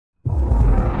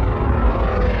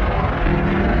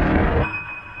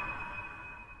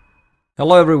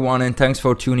Hello everyone and thanks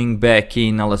for tuning back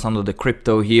in. Alessandro the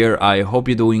Crypto here. I hope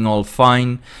you're doing all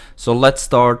fine. So let's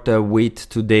start with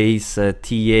today's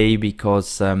TA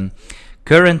because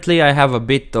currently I have a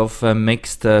bit of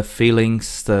mixed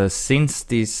feelings since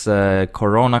this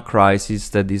corona crisis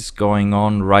that is going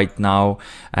on right now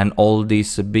and all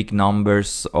these big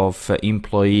numbers of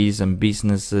employees and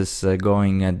businesses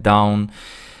going down.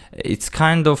 It's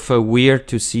kind of weird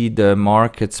to see the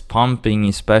markets pumping,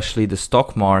 especially the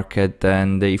stock market.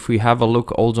 And if we have a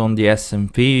look also on the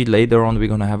S&P, later on we're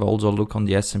gonna have also a look on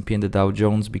the S&P and the Dow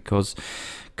Jones, because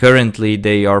currently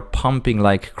they are pumping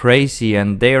like crazy,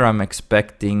 and there I'm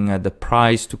expecting the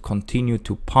price to continue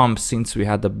to pump since we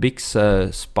had a big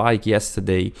spike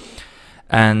yesterday.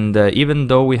 And even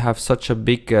though we have such a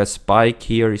big spike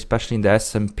here, especially in the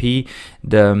S&P,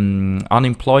 the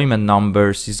unemployment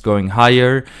numbers is going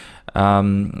higher.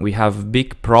 We have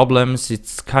big problems.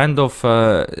 It's kind of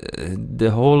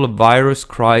the whole virus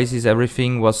crisis,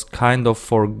 everything was kind of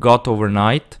forgot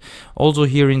overnight. Also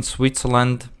here in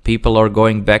Switzerland, people are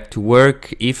going back to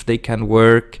work if they can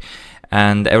work,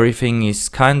 and everything is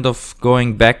kind of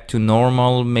going back to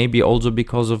normal, maybe also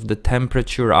because of the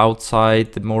temperature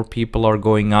outside. More people are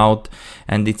going out,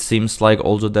 and it seems like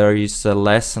also there is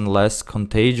less and less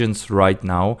contagions right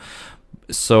now.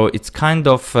 So it's kind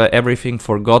of everything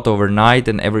forgot overnight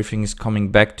and everything is coming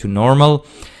back to normal.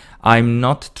 I'm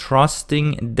not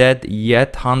trusting that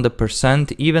yet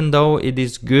 100%, even though it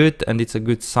is good and it's a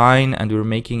good sign and we're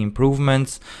making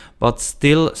improvements, but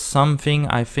still something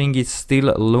I think is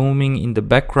still looming in the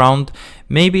background.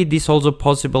 Maybe it is also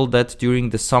possible that during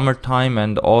the summertime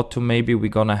and autumn maybe we're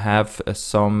gonna have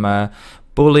some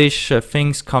bullish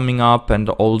things coming up, and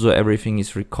also everything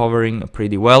is recovering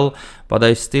pretty well, but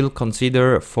I still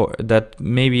consider for that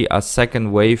maybe a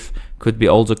second wave could be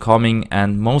also coming,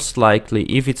 and most likely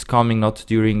if it's coming not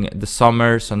during the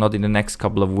summer, so not in the next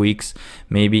couple of weeks,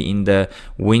 maybe in the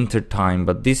winter time.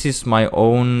 But this is my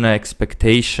own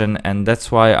expectation, and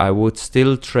that's why I would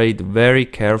still trade very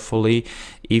carefully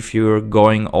if you're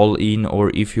going all in,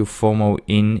 or if you FOMO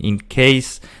in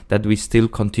case that we still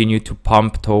continue to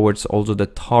pump towards also the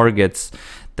targets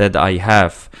that I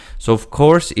have. So of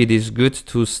course it is good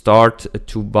to start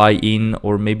to buy in,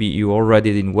 or maybe you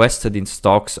already invested in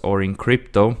stocks or in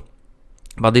crypto,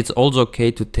 but it's also okay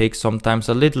to take sometimes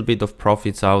a little bit of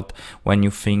profits out when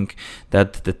you think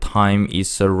that the time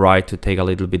is right to take a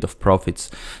little bit of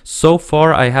profits. So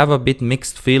far I have a bit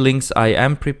mixed feelings. I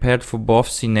am prepared for both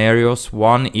scenarios.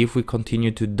 One, if we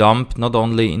continue to dump not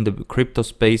only in the crypto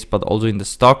space but also in the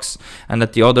stocks, and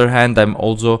at the other hand I'm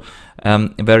also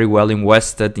very well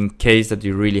invested in case that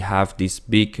you really have this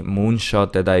big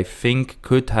moonshot that I think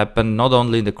could happen not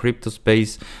only in the crypto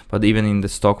space but even in the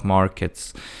stock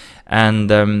markets.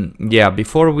 And yeah,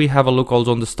 before we have a look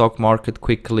also on the stock market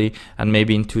quickly and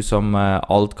maybe into some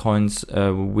altcoins,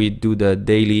 we do the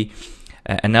daily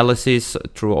analysis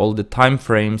through all the time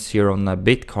frames here on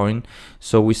Bitcoin.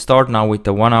 So we start now with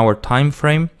the 1 hour time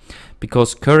frame,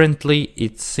 because currently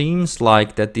it seems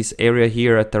like that this area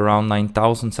here at around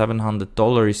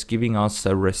 $9,700 is giving us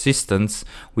a resistance.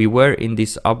 We were in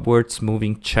this upwards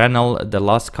moving channel the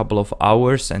last couple of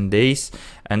hours and days,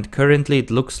 and currently it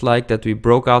looks like that we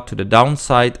broke out to the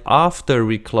downside after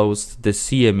we closed the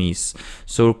CMEs.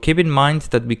 So keep in mind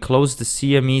that we closed the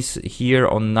CMEs here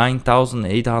on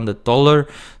 $9,800.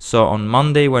 So on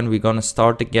Monday, when we're gonna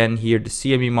start again here the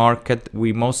CME market,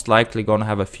 we most likely gonna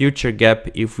have a future gap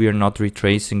if we are not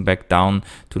retracing back down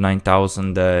to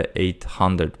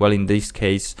 9,800. Well, in this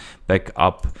case back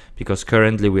up, because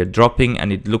currently we are dropping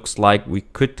and it looks like we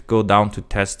could go down to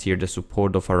test here the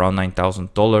support of around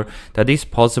 $9,000. That is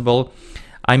possible.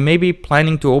 I may be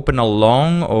planning to open a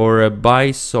long or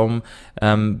buy some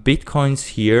bitcoins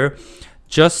here,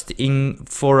 just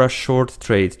for a short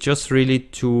trade, just really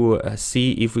to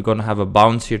see if we're gonna have a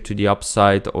bounce here to the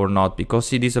upside or not,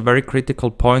 because it is a very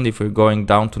critical point. If we're going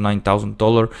down to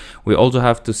 $9,000, we also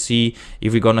have to see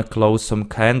if we're gonna close some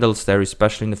candles there,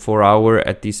 especially in the 4 hour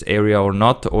at this area or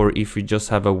not, or if we just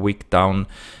have a wick down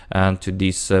to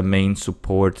this main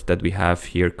support that we have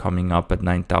here coming up at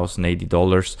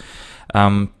 $9,080.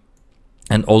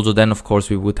 And also then of course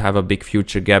we would have a big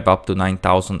future gap up to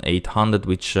 9,800,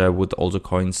 which would also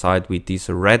coincide with this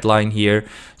red line here.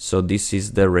 So this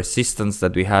is the resistance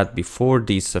that we had before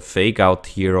this fake out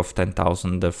here of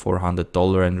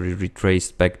 $10,400, and we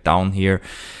retraced back down here.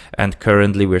 And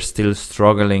currently we're still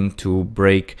struggling to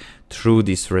break through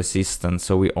this resistance.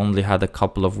 So we only had a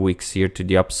couple of weeks here to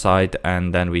the upside,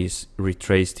 and then we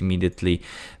retraced immediately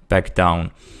back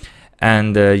down.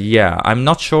 And yeah, I'm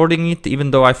not shorting it,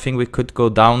 even though I think we could go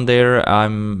down there.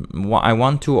 I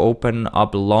want to open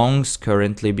up longs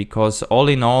currently, because all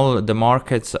in all the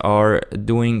markets are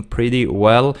doing pretty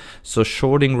well. So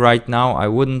shorting right now, I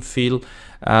wouldn't feel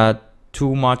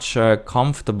too much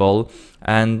comfortable.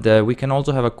 And we can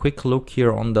also have a quick look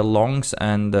here on the longs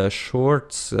and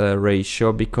shorts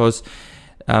ratio, because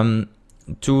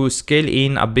to scale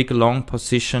in a big long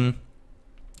position,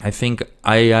 I think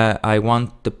I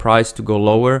want the price to go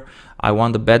lower. I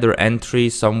want a better entry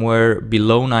somewhere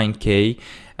below 9k,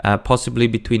 possibly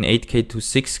between 8k to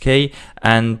 6k,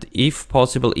 and if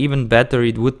possible even better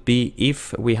it would be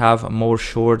if we have more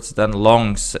shorts than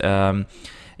longs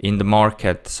in the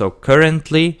market. So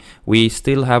currently we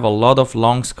still have a lot of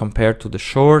longs compared to the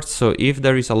shorts. So if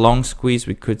there is a long squeeze,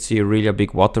 we could see a really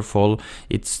big waterfall.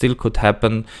 It still could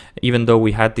happen. Even though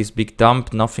we had this big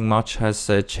dump, nothing much has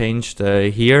changed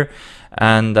here.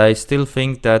 And I still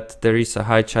think that there is a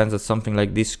high chance that something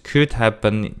like this could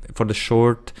happen for the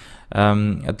short,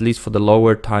 at least for the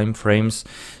lower time frames.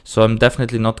 So I'm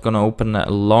definitely not going to open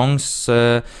longs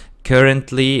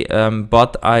currently,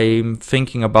 but I'm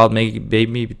thinking about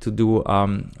maybe to do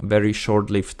very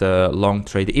short-lived long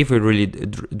trade if we really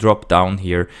drop down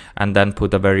here, and then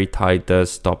put a very tight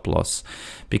stop loss.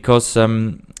 Because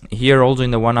here also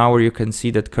in the 1 hour you can see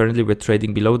that currently we're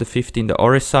trading below the 50 in the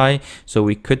RSI, so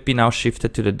we could be now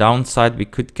shifted to the downside. We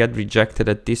could get rejected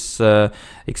at this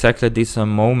exactly at this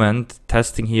moment,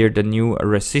 testing here the new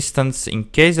resistance. In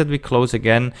case that we close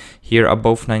again here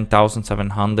above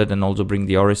 9,700 and also bring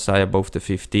the RSI above the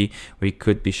 50, we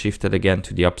could be shifted again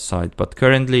to the upside. But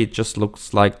currently it just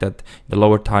looks like that the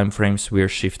lower time frames we're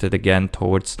shifted again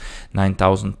towards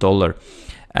 $9,000.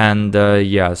 And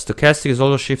yeah, stochastic is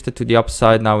also shifted to the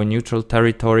upside now in neutral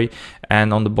territory,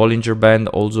 and on the Bollinger Band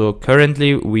also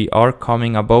currently we are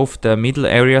coming above the middle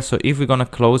area. So if we're gonna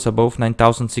close above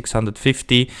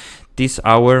 9,650 this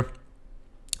hour,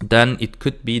 then it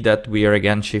could be that we are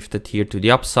again shifted here to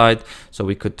the upside. So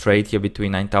we could trade here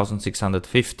between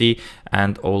 9,650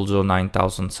 and also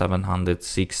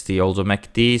 9,760. Also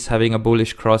MACD is having a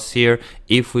bullish cross here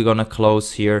if we're gonna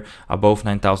close here above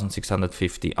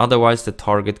 9,650. Otherwise the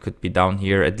target could be down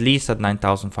here at least at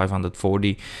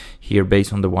 9,540 here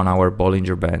based on the 1 hour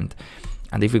Bollinger Band.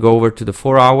 And if we go over to the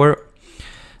 4 hour,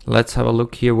 let's have a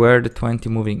look here where the 20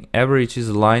 moving average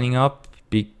is lining up,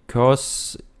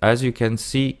 because as you can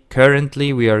see,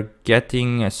 currently we are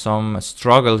getting some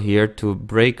struggle here to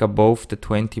break above the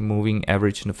 20 moving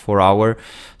average in the 4 hour.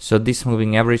 So this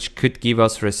moving average could give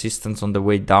us resistance on the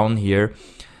way down here.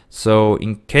 So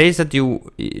in case that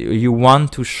you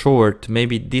want to short,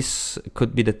 maybe this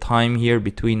could be the time here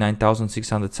between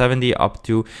 9,670 up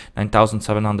to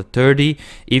 9,730.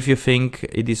 If you think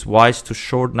it is wise to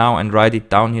short now and ride it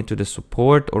down here to the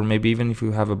support, or maybe even if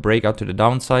you have a breakout to the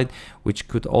downside, which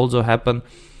could also happen,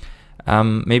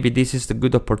 maybe this is the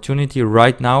good opportunity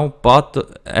right now.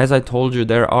 But as I told you,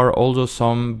 there are also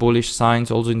some bullish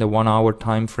signs also in the 1 hour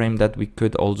time frame that we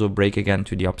could also break again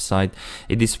to the upside.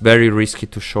 It is very risky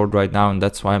to short right now, and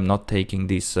that's why I'm not taking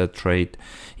this trade,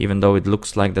 even though it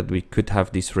looks like that we could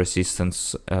have this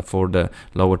resistance for the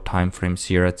lower time frames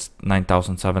here at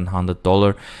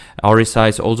 $9,700. RSI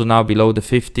is also now below the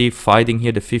 50, fighting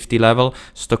here the 50 level.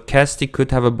 Stochastic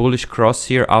could have a bullish cross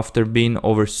here after being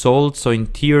oversold, so in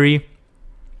theory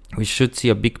we should see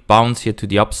a big bounce here to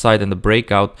the upside and a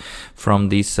breakout from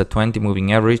this 20 moving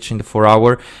average in the 4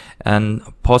 hour, and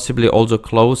possibly also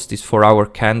close this 4 hour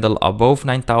candle above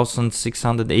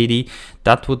 9,680.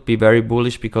 That would be very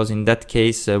bullish, because in that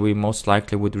case we most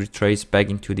likely would retrace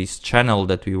back into this channel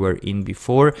that we were in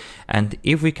before. And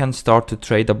if we can start to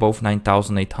trade above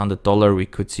 $9,800, we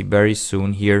could see very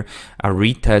soon here a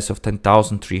retest of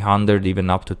 10,300,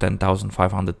 even up to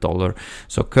 $10,500.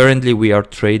 So currently we are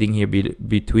trading here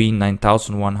between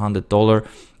 $9,100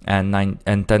 and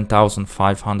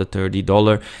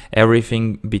 $10,530.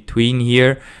 Everything between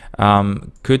here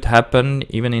could happen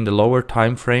even in the lower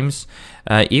time frames.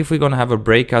 If we're gonna have a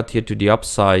breakout here to the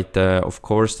upside, of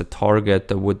course the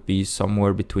target would be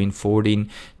somewhere between $14,000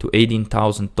 to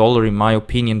 $18,000 in my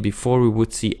opinion, before we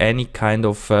would see any kind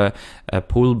of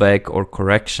pullback or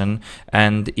correction.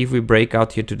 And if we break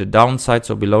out here to the downside,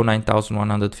 so below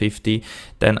 9,150,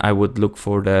 then I would look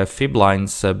for the fib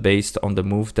lines based on the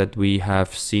move that we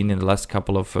have seen in the last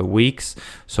couple of weeks.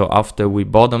 So after we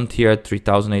bottomed here at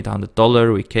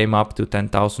 $3,800, we came up to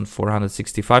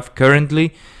 10,465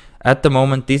 currently. At the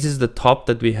moment, this is the top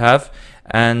that we have,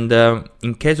 and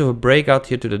in case of a breakout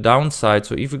here to the downside,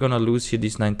 so if we're gonna lose here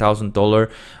this $9,000,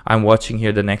 I'm watching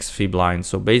here the next fib line.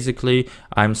 So basically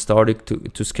I'm starting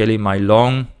to scale in my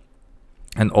long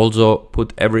and also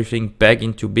put everything back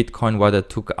into Bitcoin what I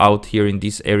took out here in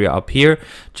this area up here.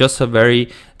 Just a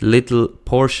very little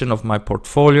portion of my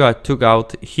portfolio I took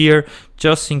out here,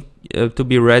 just to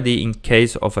be ready in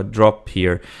case of a drop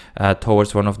here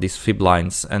towards one of these fib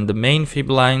lines. And the main fib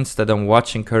lines that I'm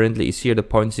watching currently is here the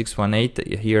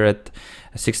 0.618 here at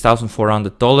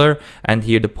 $6,400, and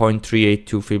here the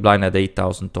 0.382 fib line at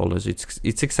 $8,000.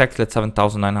 It's exactly at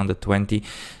 7,920.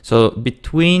 So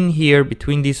between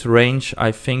this range,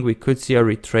 I think we could see a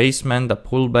retracement, a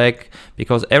pullback,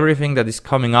 because everything that is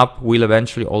coming up will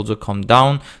eventually also come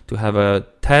down to have a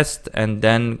test and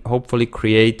then hopefully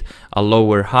create a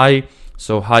lower high.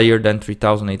 So higher than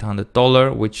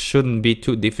 $3,800, which shouldn't be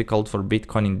too difficult for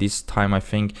Bitcoin in this time, I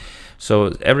think.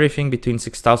 So everything between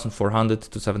 6,400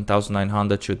 to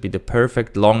 7,900 should be the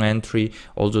perfect long entry,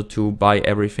 also to buy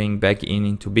everything back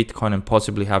into Bitcoin and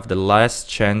possibly have the last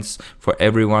chance for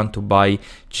everyone to buy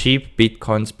cheap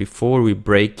Bitcoins before we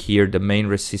break here the main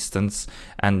resistance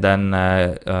and then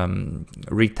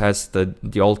retest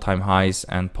the all-time highs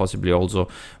and possibly also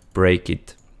break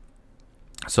it.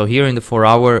 So here in the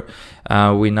 4-hour,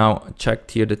 we now checked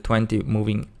here the 20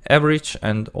 moving average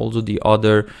and also the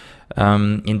other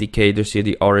indicators here,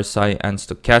 the RSI and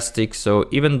stochastic. So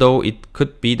even though it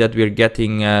could be that we're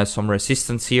getting some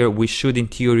resistance here, we should in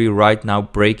theory right now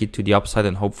break it to the upside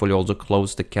and hopefully also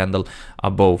close the candle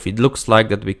above. It looks like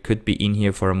that we could be in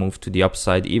here for a move to the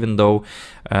upside, even though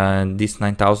this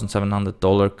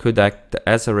 $9,700 could act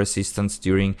as a resistance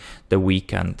during the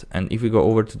weekend. And if we go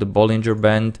over to the Bollinger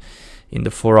Band in the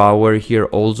 4-hour here,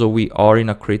 also we are in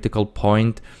a critical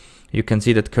point. You can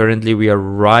see that currently we are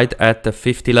right at the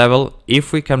 50 level.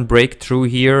 If we can break through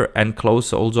here and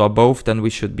close also above, then we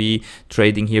should be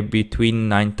trading here between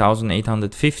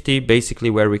 9,850, basically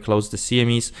where we close the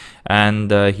CMEs,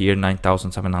 and here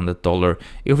 $9,700.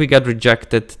 If we get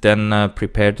rejected, then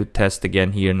prepare to test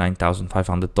again here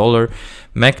 $9,500.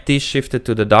 MACD shifted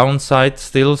to the downside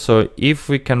still, so if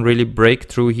we can really break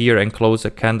through here and close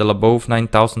a candle above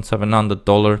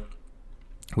 $9,700,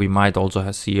 we might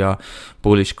also see a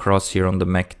bullish cross here on the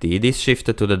MACD. It is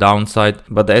shifted to the downside,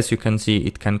 but as you can see,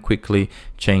 it can quickly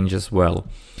change as well.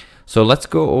 So let's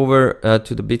go over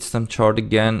to the Bitstamp chart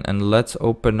again, and let's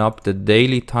open up the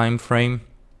daily time frame,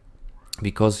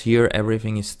 because here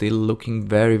everything is still looking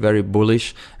very, very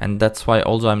bullish, and that's why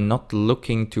also I'm not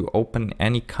looking to open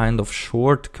any kind of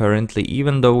short currently.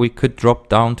 Even though we could drop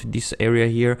down to this area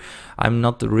here, I'm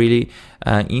not really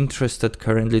interested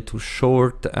currently to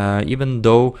short, even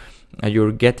though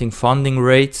you're getting funding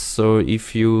rates. So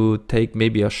if you take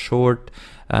maybe a short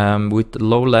with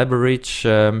low leverage,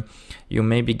 you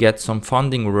maybe get some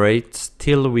funding rates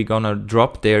till we're gonna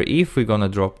drop there, if we're gonna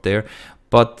drop there.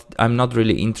 But I'm not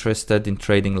really interested in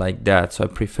trading like that. So I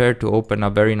prefer to open a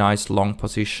very nice long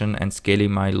position and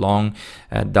scaling my long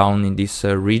down in this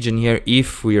region here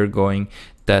if we are going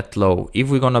that low. If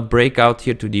we're gonna break out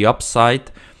here to the upside,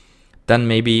 then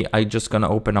maybe I just gonna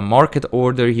open a market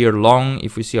order here long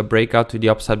if we see a breakout to the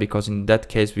upside, because in that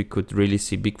case we could really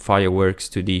see big fireworks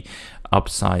to the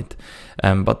upside.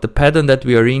 But the pattern that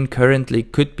we are in currently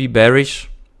could be bearish,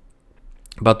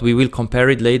 but we will compare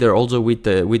it later also with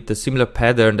the similar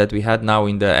pattern that we had now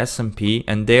in the S&P,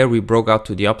 and there we broke out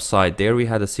to the upside. There we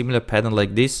had a similar pattern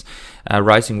like this,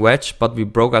 rising wedge, but we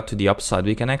broke out to the upside.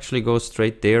 We can actually go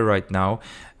straight there right now.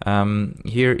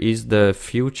 Here is the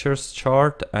futures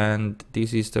chart, and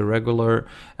this is the regular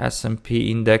S&P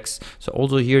index. So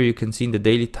also here you can see in the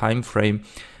daily time frame,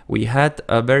 we had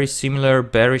a very similar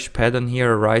bearish pattern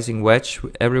here, a rising wedge.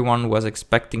 Everyone was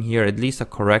expecting here at least a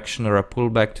correction or a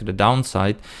pullback to the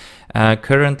downside.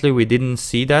 Currently we didn't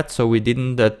see that, so we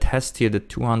didn't test here the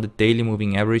 200 daily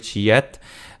moving average yet.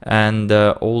 And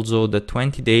also the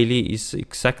 20 daily is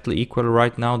exactly equal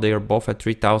right now. They are both at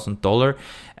 $3,000.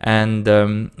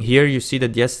 And here you see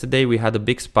that yesterday we had a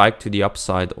big spike to the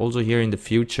upside. Also here in the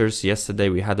futures, yesterday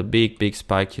we had a big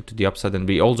spike here to the upside, and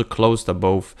we also closed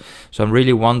above. So I'm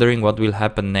really wondering what will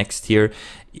happen next year.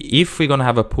 If we're gonna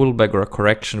have a pullback or a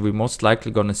correction, we're most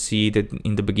likely gonna see that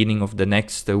in the beginning of the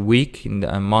next week, in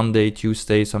the, Monday,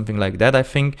 Tuesday, something like that. I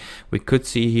think we could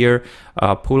see here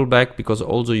a pullback, because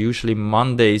also usually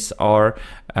Mondays are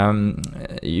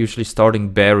usually starting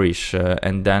bearish,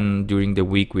 and then during the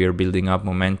week we are building up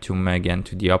momentum again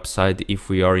to the upside if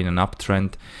we are in an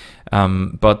uptrend.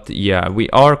 But yeah, we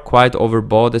are quite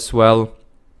overbought as well.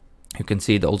 You can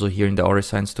see it also here in the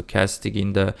RSI and stochastic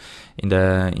in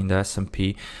the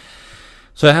S&P.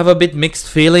 So I have a bit mixed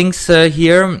feelings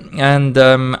here, and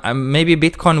maybe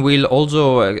Bitcoin will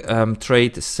also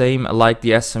trade same like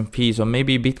the S&P. So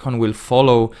maybe Bitcoin will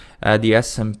follow the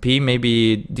S&P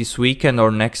maybe this weekend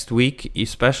or next week,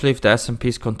 especially if the S&P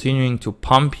is continuing to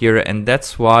pump here, and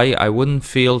that's why I wouldn't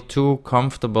feel too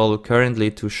comfortable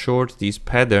currently to short this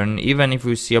pattern. Even if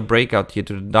we see a breakout here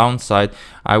to the downside,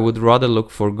 I would rather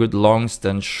look for good longs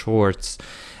than shorts.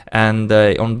 And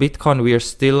on Bitcoin, we are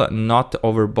still not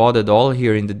overbought at all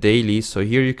here in the daily. So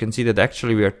here you can see that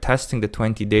actually we are testing the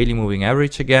 20 daily moving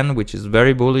average again, which is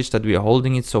very bullish that we are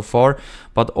holding it so far.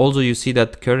 But also you see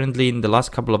that currently in the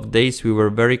last couple of days, we were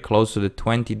very close to the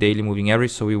 20 daily moving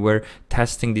average. So we were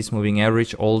testing this moving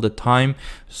average all the time.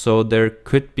 So there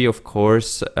could be, of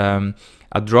course,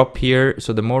 a drop here.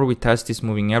 So the more we test this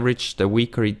moving average, the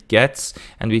weaker it gets,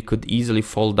 and we could easily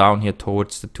fall down here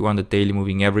towards the 200 daily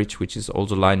moving average, which is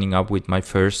also lining up with my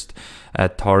first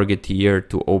target here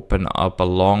to open up a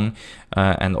long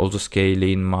and also scale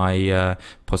in my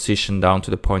position down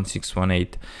to the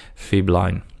 0.618 fib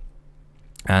line.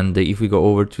 And if we go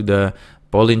over to the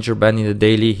Bollinger Band in the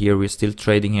daily, here we're still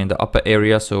trading here in the upper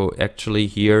area. So actually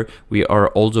here we are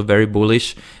also very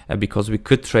bullish because we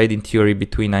could trade in theory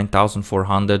between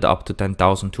 9,400 up to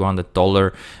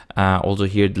 $10,200. Also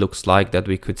here it looks like that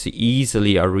we could see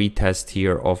easily a retest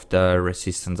here of the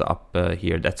resistance up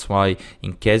here. That's why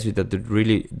in case we did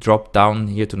really drop down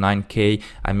here to 9K,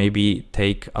 I maybe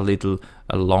take a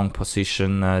long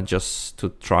position just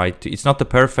to try to, it's not the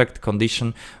perfect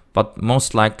condition, but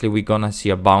most likely we're gonna see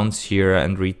a bounce here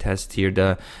and retest here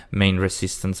the main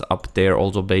resistance up there,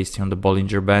 also based on the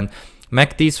Bollinger Band.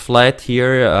 MACD is flat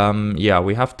here. Yeah,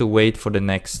 we have to wait for the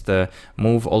next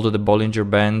move. Although the Bollinger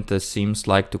Band seems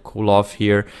like to cool off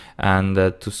here and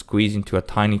to squeeze into a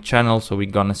tiny channel, so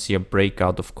we're gonna see a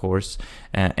breakout, of course,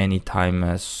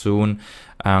 anytime soon.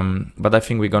 But I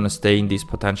think we're gonna stay in this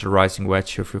potential rising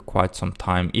wedge here for quite some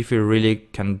time. If we really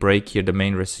can break here the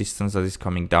main resistance that is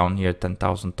coming down here,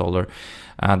 $10,000,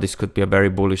 this could be a very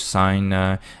bullish sign,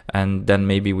 and then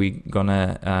maybe we're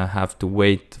gonna have to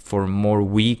wait for more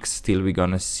weeks till we're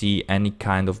gonna see any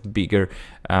kind of bigger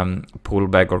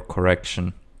pullback or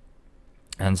correction.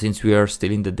 And since we are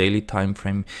still in the daily time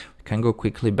frame, we can go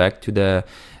quickly back to the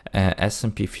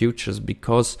S&P futures,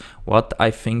 because what I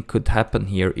think could happen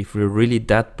here if we're really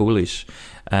that bullish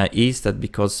is that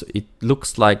because it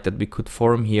looks like that we could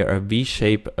form here a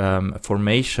V-shape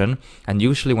formation, and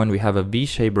usually when we have a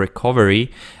V-shape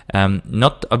recovery,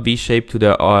 not a V-shape to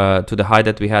the high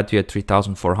that we had here at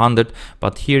 3,400,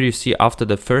 but here you see after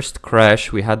the first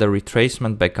crash we had a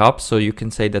retracement back up, so you can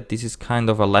say that this is kind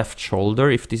of a left shoulder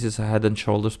if this is a head and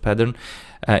shoulders pattern,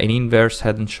 an inverse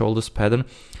head and shoulders pattern.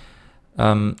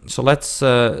 So let's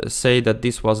say that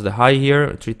this was the high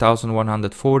here,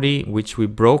 3,140, which we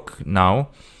broke now.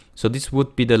 So this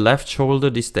would be the left shoulder,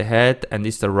 this the head, and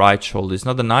this the right shoulder. It's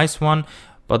not a nice one,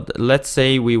 but let's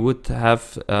say we would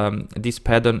have this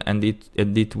pattern and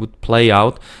it would play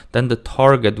out. Then the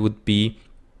target would be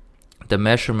the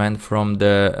measurement from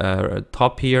the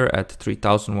top here at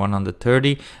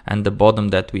 3,130 and the bottom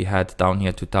that we had down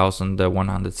here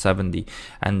 2,170.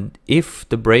 And if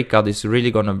the breakout is really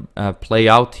gonna play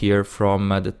out here from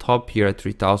the top here at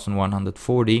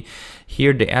 3,140,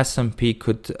 here the S&P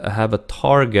could have a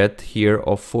target here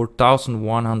of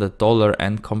 $4,100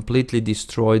 and completely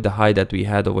destroy the high that we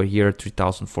had over here at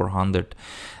 3,400.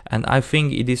 And I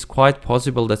think it is quite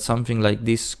possible that something like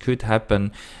this could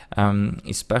happen,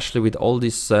 especially with all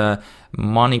this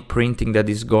money printing that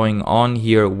is going on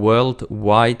here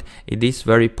worldwide. It is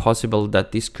very possible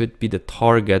that this could be the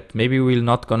target. Maybe we're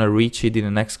not gonna reach it in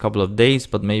the next couple of days,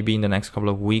 but maybe in the next couple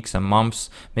of weeks and months,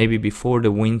 maybe before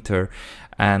the winter,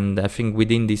 and I think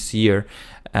within this year.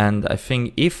 And I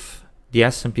think if the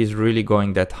S&P is really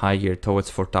going that high here towards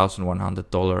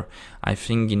 $4,100, I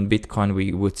think in Bitcoin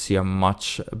we would see a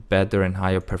much better and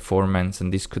higher performance,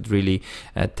 and this could really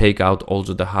take out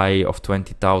also the high of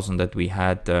 20,000 that we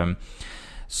had.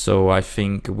 So I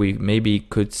think we maybe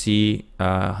could see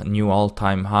new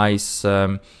all-time highs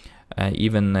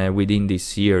even within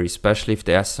this year, especially if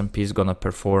the S&P is gonna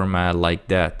perform like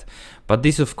that. But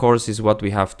this, of course, is what we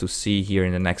have to see here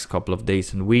in the next couple of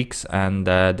days and weeks, and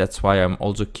that's why I'm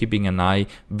also keeping an eye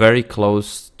very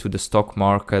close to the stock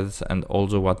markets and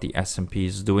also what the S&P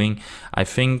is doing. I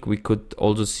think we could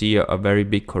also see a very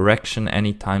big correction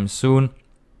anytime soon.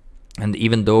 And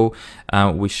even though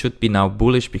we should be now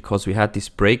bullish because we had this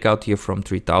breakout here from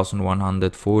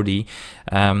 3,140,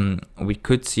 we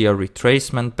could see a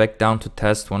retracement back down to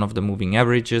test one of the moving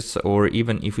averages, or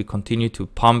even if we continue to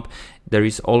pump, there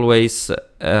is always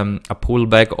a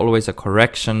pullback, always a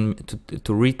correction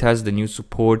to retest the new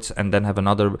supports and then have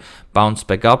another bounce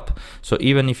back up. So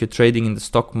even if you're trading in the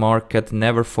stock market,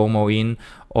 never FOMO in,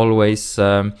 always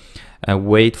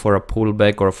wait for a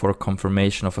pullback or for a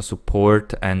confirmation of a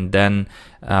support and then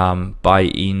buy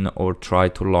in or try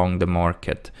to long the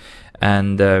market.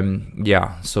 And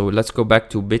yeah, so let's go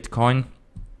back to Bitcoin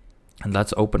and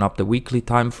let's open up the weekly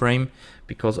time frame,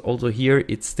 because also here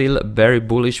it's still very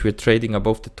bullish. We're trading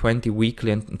above the 20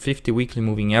 weekly and 50 weekly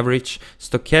moving average.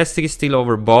 Stochastic is still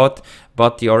overbought,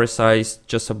 but the RSI is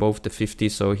just above the 50.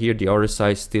 So here the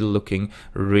RSI is still looking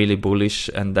really bullish,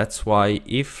 and that's why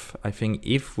I think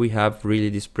if we have really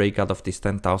this breakout of this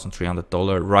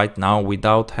 $10,300 right now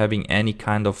without having any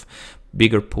kind of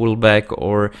bigger pullback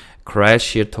or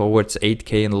crash here towards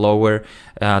 8K and lower,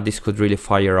 this could really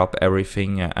fire up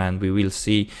everything, and we will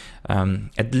see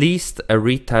at least a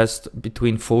retest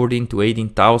between 14 to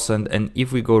 18,000, and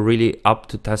if we go really up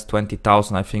to test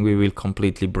 20,000, I think we will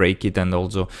completely break it. And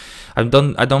also I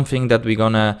don't think that we're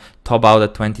gonna top out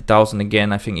at 20,000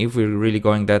 again. I think if we're really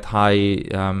going that high,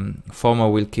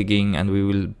 FOMO will kick in and we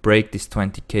will break this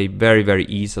 20K very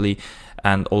easily,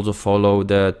 and also follow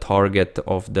the target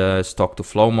of the stock to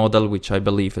flow model, which I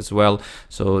believe as well.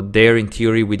 So there, in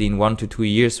theory, within 1 to 2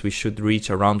 years, we should reach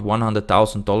around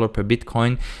 $100,000 per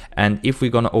Bitcoin. And if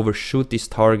we're gonna overshoot this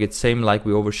target, same like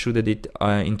we overshooted it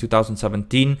in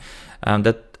 2017,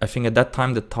 that I think at that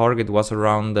time the target was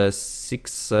around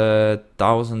 $6,000,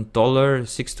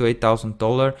 $6,000 to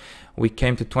 $8,000. We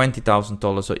came to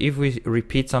 $20,000. So if we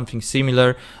repeat something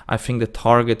similar, I think the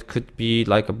target could be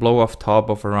like a blow off top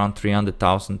of around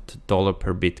 $300,000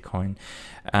 per Bitcoin.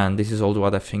 And this is also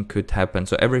what I think could happen.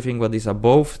 So everything what is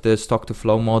above the stock to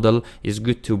flow model is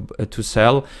good to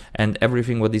sell, and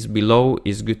everything what is below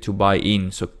is good to buy in.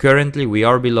 So currently we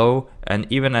are below, and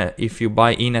even if you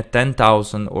buy in at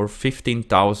 10,000 or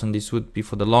 15,000, this would be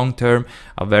for the long term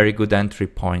a very good entry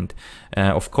point.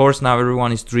 Of course, now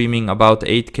everyone is dreaming about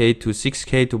 8K to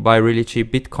 6K to buy really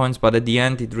cheap Bitcoins, but at the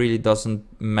end it really doesn't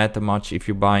matter much if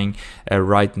you're buying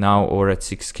right now or at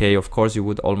 6K. Of course, you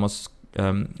would almost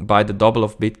buy the double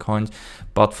of Bitcoins,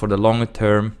 but for the longer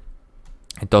term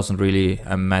it doesn't really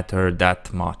matter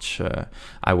that much,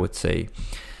 I would say.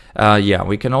 Yeah,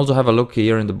 we can also have a look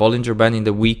here in the Bollinger Band in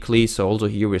the weekly. So also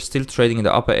here we're still trading in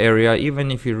the upper area.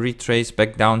 Even if we retrace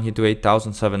back down here to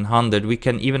 8,700, we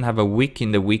can even have a wick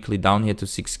in the weekly down here to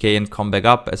 6K and come back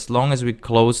up. As long as we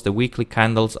close the weekly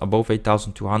candles above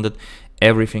 8,200,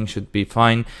 everything should be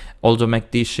fine. Also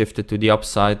MACD shifted to the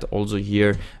upside. Also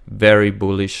here very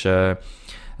bullish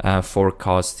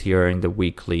forecast here in the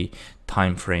weekly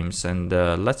time frames. And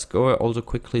let's go also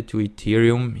quickly to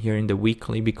Ethereum here in the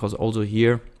weekly, because also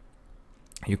here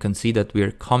you can see that we are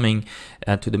coming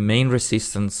to the main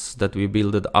resistance that we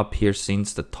built up here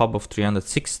since the top of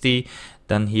 360.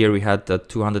 Then here we had the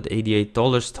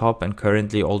 $288 top, and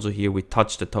currently also here we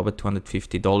touched the top at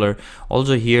 $250.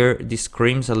 Also here this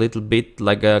screams a little bit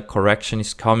like a correction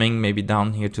is coming, maybe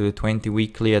down here to the 20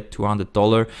 weekly at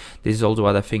 $200. This is also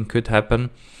what I think could happen.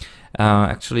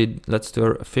 Actually, let's do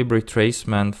a fib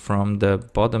retracement from the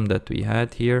bottom that we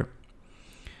had here,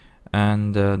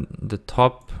 and the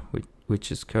top,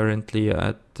 which is currently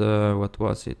at what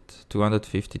was it,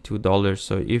 $252.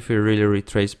 So if we really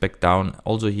retrace back down,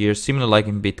 also here similar like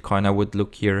in Bitcoin, I would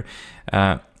look here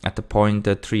at the point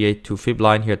 382 fib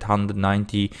line here at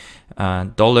 $190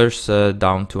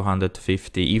 down to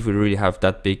 150. If we really have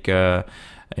that big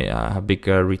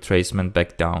retracement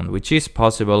back down, which is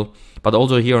possible. But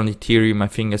also here on Ethereum, I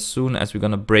think as soon as we're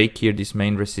gonna break here this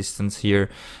main resistance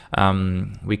here,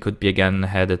 we could be again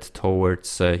headed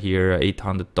towards here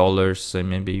 $800 and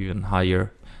maybe even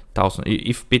higher. 1,000.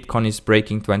 If Bitcoin is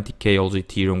breaking 20K, also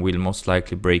Ethereum will most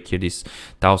likely break here this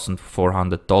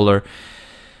 $1,400.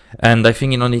 And I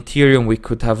think on Ethereum we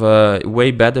could have a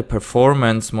way better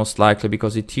performance most likely,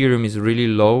 because Ethereum is really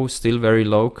low, still very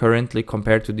low currently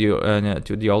compared to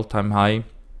the all-time high.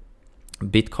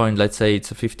 Bitcoin, let's say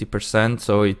it's a 50%,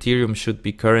 so Ethereum should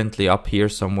be currently up here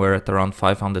somewhere at around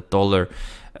 $500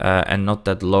 and not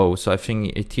that low. So I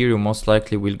think Ethereum most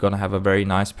likely will gonna have a very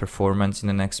nice performance in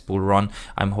the next bull run.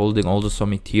 I'm holding also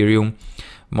some Ethereum.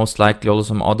 Most likely also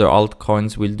some other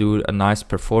altcoins will do a nice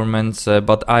performance,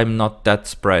 but I'm not that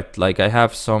spread. Like I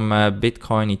have some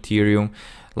Bitcoin, Ethereum,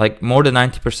 like more than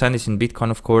 90% is in Bitcoin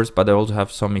of course, but I also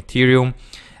have some Ethereum,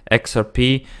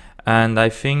 XRP, and I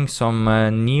think some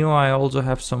Neo I also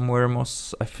have somewhere.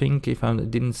 Most, I think if I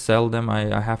didn't sell them,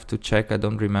 I have to check, I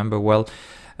don't remember well.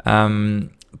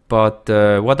 But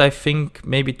what I think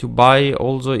maybe to buy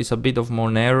also is a bit of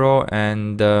Monero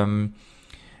and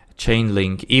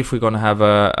Chainlink if we're gonna have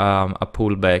a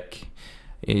pullback.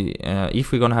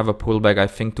 if we're gonna have a pullback, I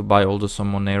think to buy also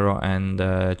some Monero and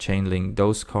Chainlink.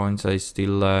 Those coins I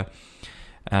still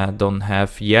don't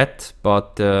have yet,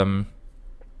 but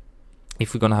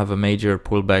if we're gonna have a major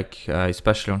pullback,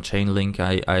 especially on Chainlink,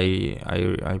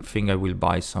 I think I will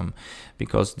buy some,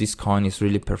 because this coin is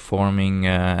really performing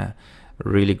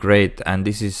really great, and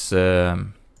this is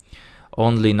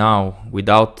only now,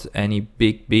 without any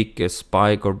big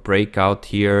spike or breakout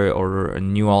here or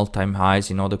new all-time highs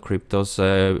in other cryptos.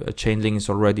 Chainlink is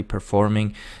already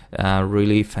performing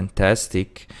really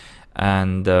fantastic,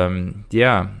 and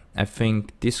yeah, I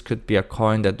think this could be a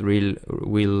coin that will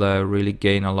really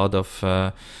gain a lot of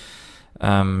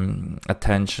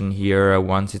attention here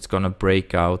once it's gonna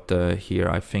break out here.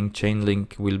 I think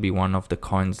Chainlink will be one of the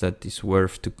coins that is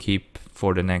worth to keep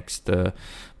for the next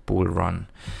bull run.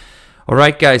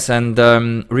 Alright guys, and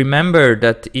remember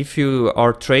that if you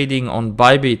are trading on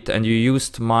Bybit and you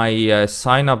used my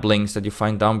sign up links that you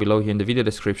find down below here in the video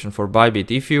description for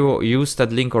Bybit, if you used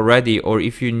that link already, or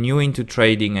if you're new into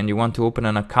trading and you want to open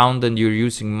an account and you're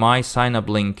using my sign up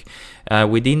link,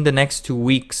 within the next 2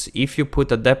 weeks, if you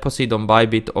put a deposit on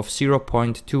Bybit of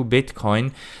 0.2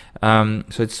 Bitcoin,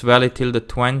 so it's valid till the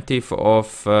 20th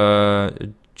of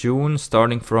June,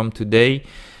 starting from today,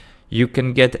 you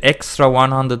can get extra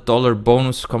 $100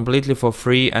 bonus completely for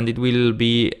free, and it will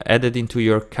be added into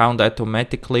your account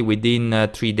automatically within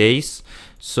 3 days.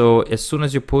 So as soon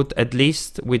as you put at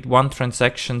least with one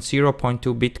transaction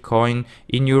 0.2 Bitcoin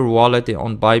in your wallet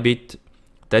on Bybit,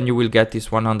 then you will get this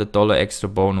 $100 extra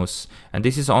bonus. And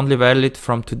this is only valid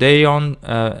from today on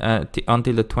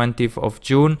until the 20th of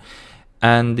June.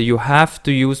 And you have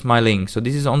to use my link. So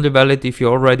this is only valid if you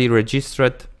already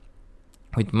registered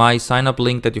with my sign up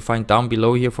link that you find down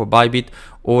below here for Bybit,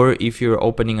 or if you're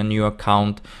opening a new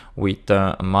account with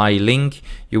my link,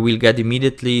 you will get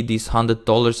immediately this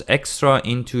 $100 extra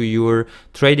into your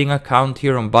trading account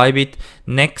here on Bybit,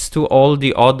 next to all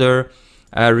the other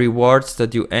rewards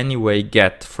that you anyway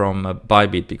get from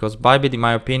Bybit, because Bybit, in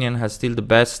my opinion, has still the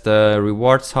best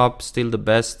rewards hub, still the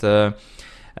best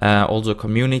also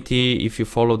community. If you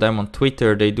follow them on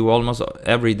Twitter, they do almost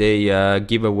every day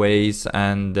giveaways,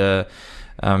 and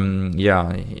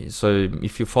yeah, so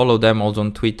if you follow them also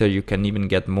on Twitter, you can even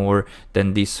get more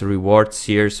than these rewards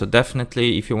here. So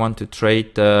definitely, if you want to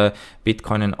trade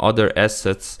Bitcoin and other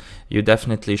assets, you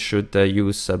definitely should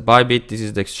use Bybit. This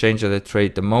is the exchange that I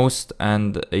trade the most,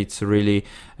 and it's really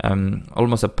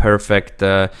almost a perfect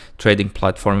trading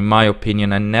platform in my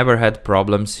opinion. I never had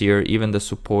problems here. Even the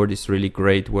support is really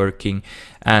great working.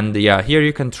 And yeah, here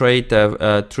you can trade 3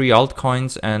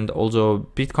 altcoins and also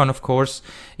Bitcoin, of course.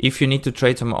 If you need to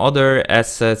trade some other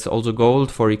assets, also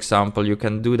gold, for example, you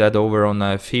can do that over on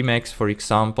Phemex, for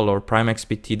example, or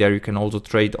PrimeXBT. There you can also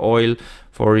trade oil,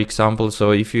 for example. So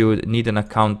if you need an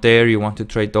account there, you want to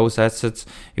trade those assets,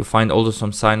 you find also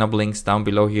some sign up links down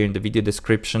below here in the video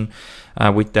description.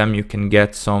 With them you can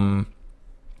get some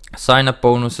sign up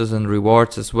bonuses and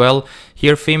rewards as well.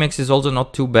 Here Phemex is also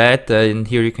not too bad, and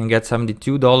here you can get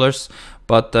 $72,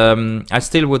 but I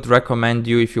still would recommend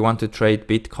you, if you want to trade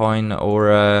Bitcoin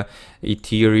or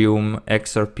Ethereum,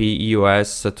 XRP,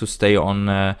 EOS, to stay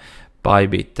on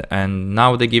Bybit. And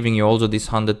now they're giving you also this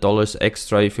 $100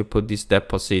 extra if you put this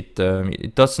deposit.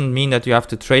 It doesn't mean that you have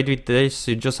to trade with this,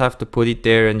 you just have to put it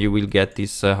there and you will get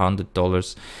this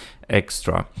 $100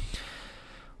 extra.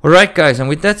 Alright guys, and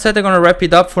with that said, I'm gonna wrap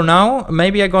it up for now.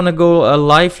 Maybe I'm gonna go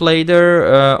live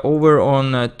later over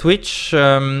on Twitch.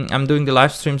 I'm doing the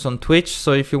live streams on Twitch,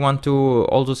 so if you want to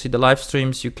also see the live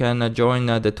streams, you can join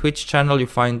the Twitch channel. You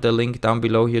find the link down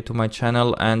below here to my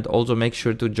channel, and also make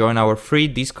sure to join our free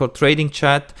Discord trading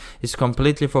chat. It's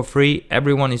completely for free.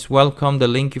 Everyone is welcome. The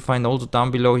link you find also down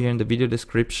below here in the video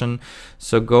description.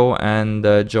 So go and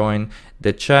join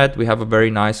the chat. We have a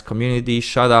very nice community.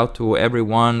 Shout out to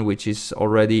everyone which is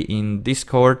already in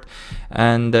Discord.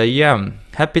 And yeah,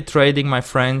 happy trading, my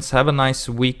friends. Have a nice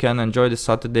weekend, enjoy the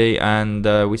Saturday, and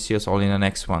we see us all in the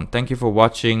next one. Thank you for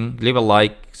watching. Leave a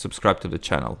like, subscribe to the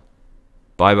channel.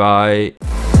 Bye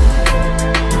bye.